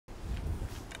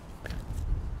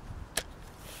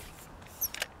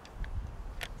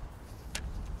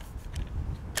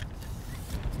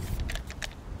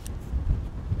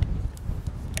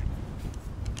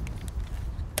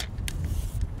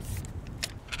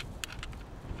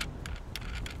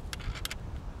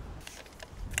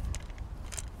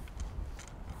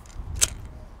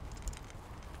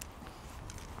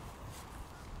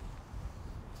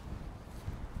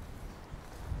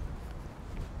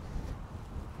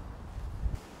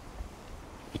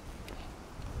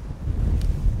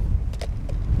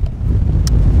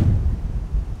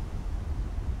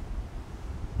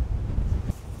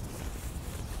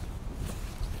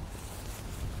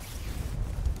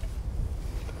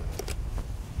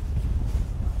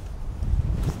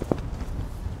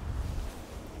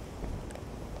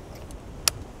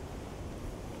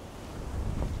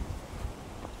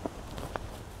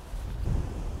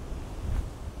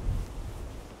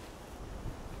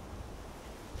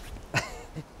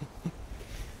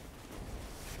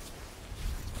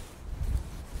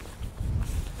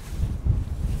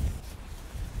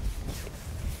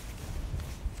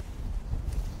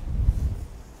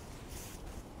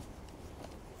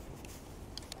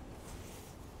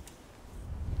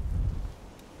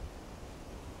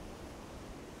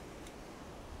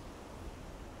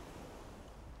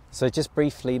So just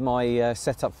briefly, my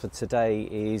setup for today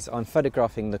is I'm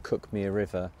photographing the Cuckmere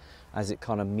River as it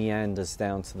kind of meanders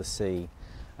down to the sea,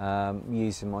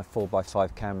 using my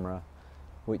 4x5 camera,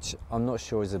 which I'm not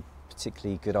sure is a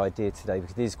particularly good idea today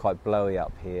because it is quite blowy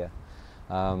up here.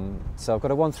 So I've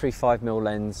got a 135mm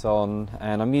lens on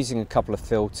and I'm using a couple of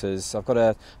filters. I've got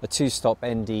a 2-stop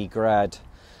ND grad,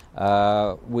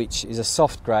 which is a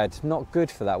soft grad, not good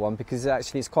for that one because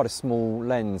actually it's quite a small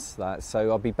lens, so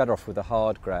I'll be better off with a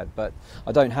hard grad, but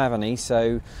I don't have any, so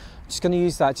I'm just going to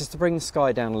use that just to bring the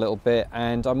sky down a little bit.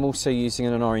 And I'm also using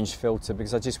an orange filter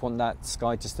because I just want that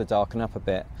sky just to darken up a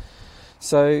bit.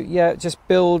 So yeah, just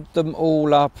build them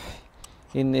all up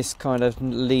in this kind of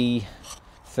Lee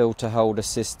filter holder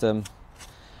system,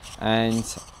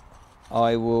 and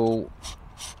I will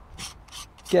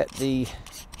get the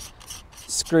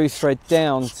screw thread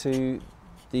down to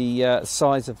the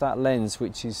size of that lens,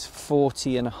 which is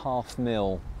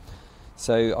 40.5mm.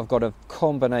 So I've got a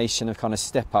combination of kind of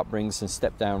step up rings and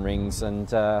step down rings,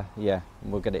 and yeah,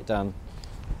 we'll get it done.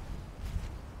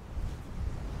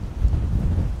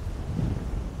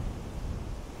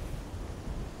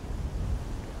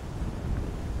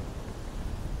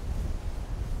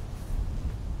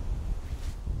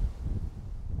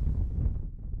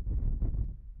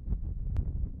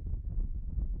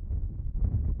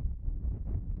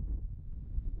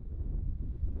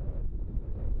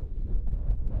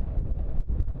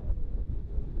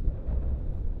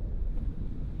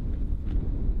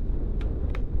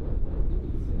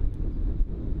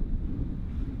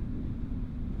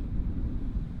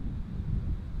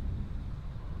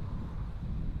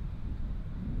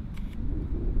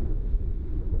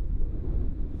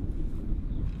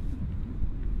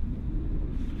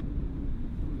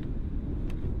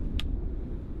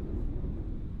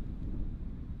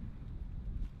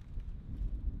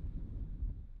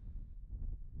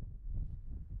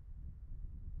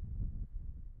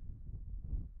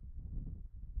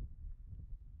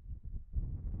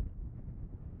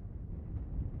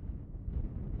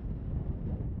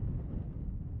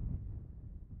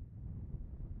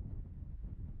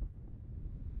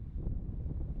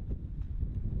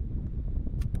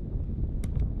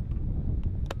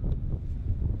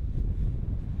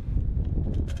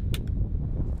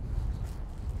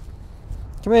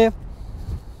 Come here.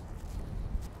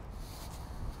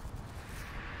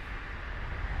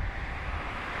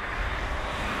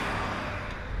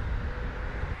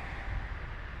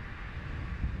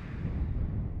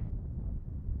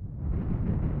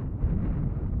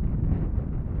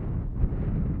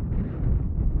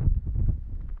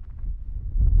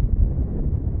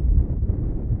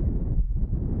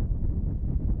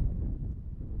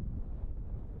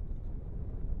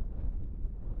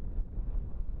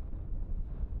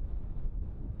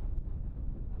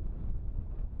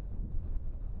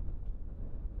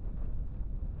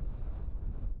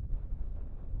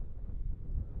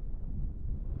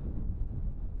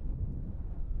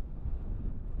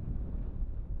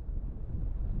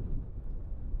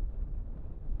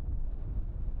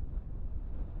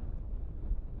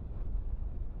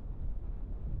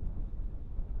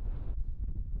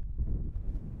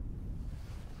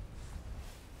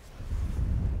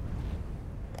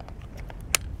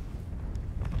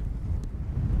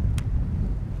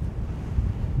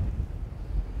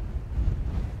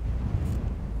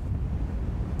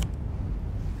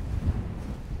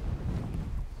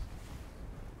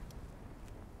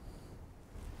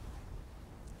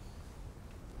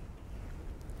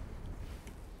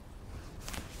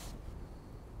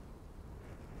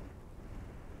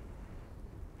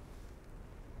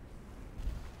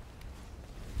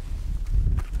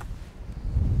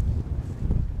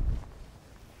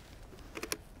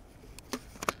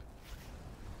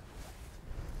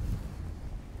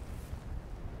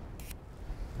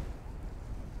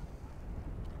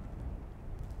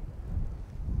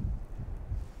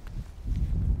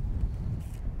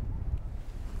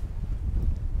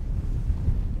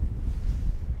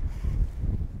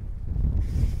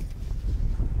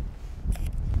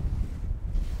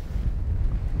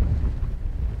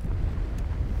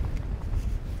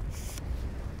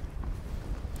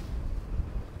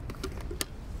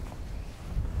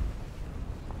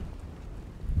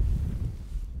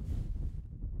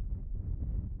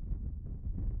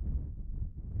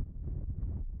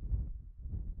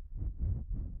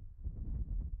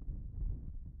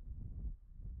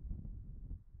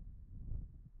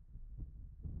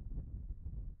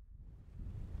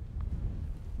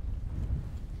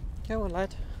 Go on,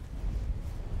 lad.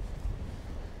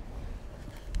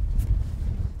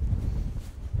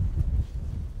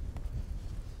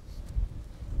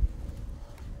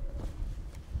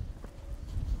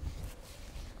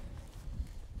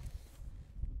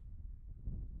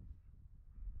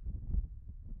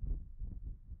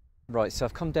 Right, so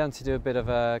I've come down to do a bit of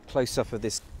a close-up of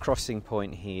this crossing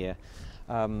point here.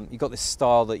 You've got this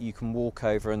stile that you can walk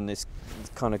over and this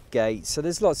kind of gate, so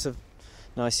there's lots of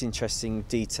nice interesting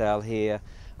detail here.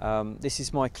 This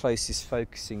is my closest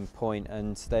focusing point,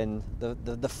 and then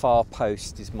the far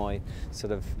post is my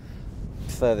sort of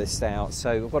furthest out,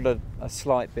 so I've got a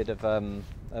slight bit of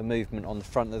a movement on the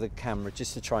front of the camera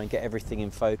just to try and get everything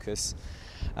in focus,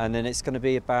 and then it's going to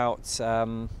be about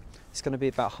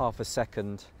half a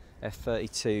second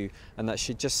f32, and that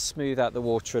should just smooth out the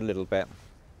water a little bit.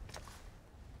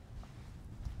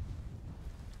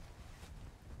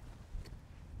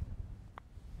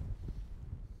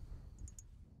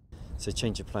 So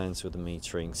change of plans with the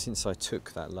metering. Since I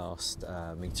took that last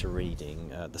meter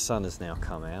reading, the sun has now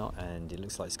come out and it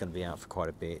looks like it's going to be out for quite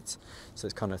a bit. So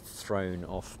it's kind of thrown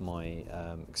off my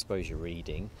exposure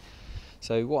reading.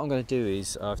 So what I'm going to do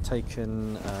is I've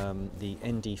taken the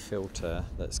ND filter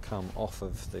that's come off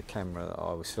of the camera that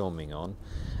I was filming on,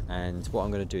 and what I'm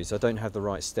going to do is I don't have the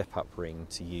right step up ring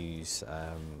to use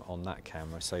on that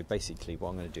camera, so basically what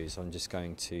I'm going to do is I'm just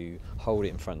going to hold it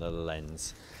in front of the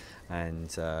lens,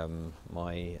 and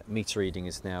my meter reading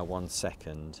is now 1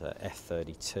 second at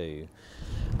f32,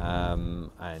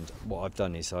 and what I've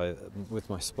done is with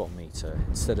my spot meter,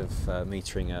 instead of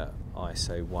metering at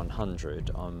ISO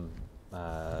 100, I'm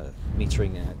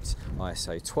metering at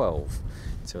ISO 12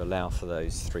 to allow for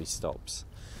those 3 stops.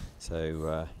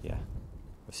 So yeah,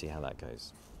 we'll see how that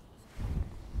goes.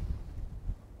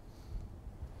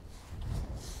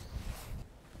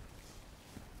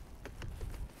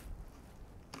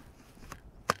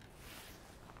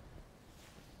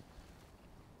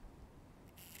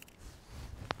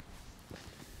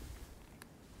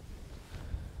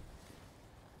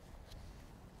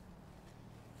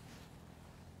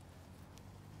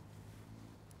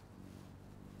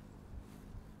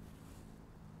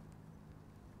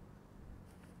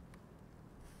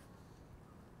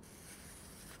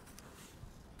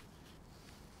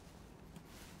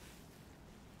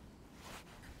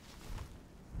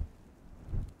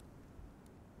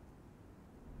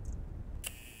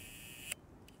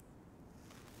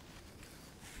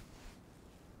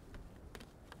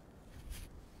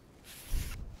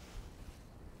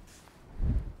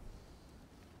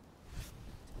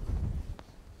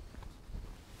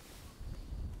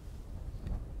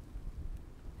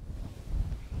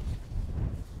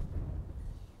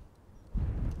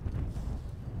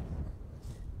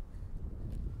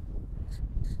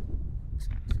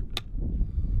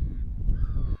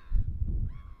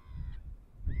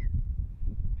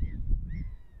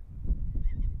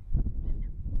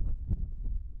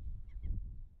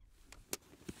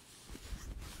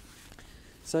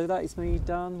 So that is me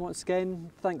done once again.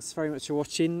 Thanks very much for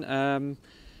watching.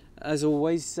 As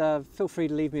always, feel free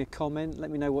to leave me a comment,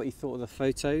 let me know what you thought of the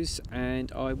photos,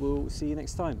 and I will see you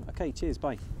next time. Okay, cheers,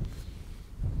 bye.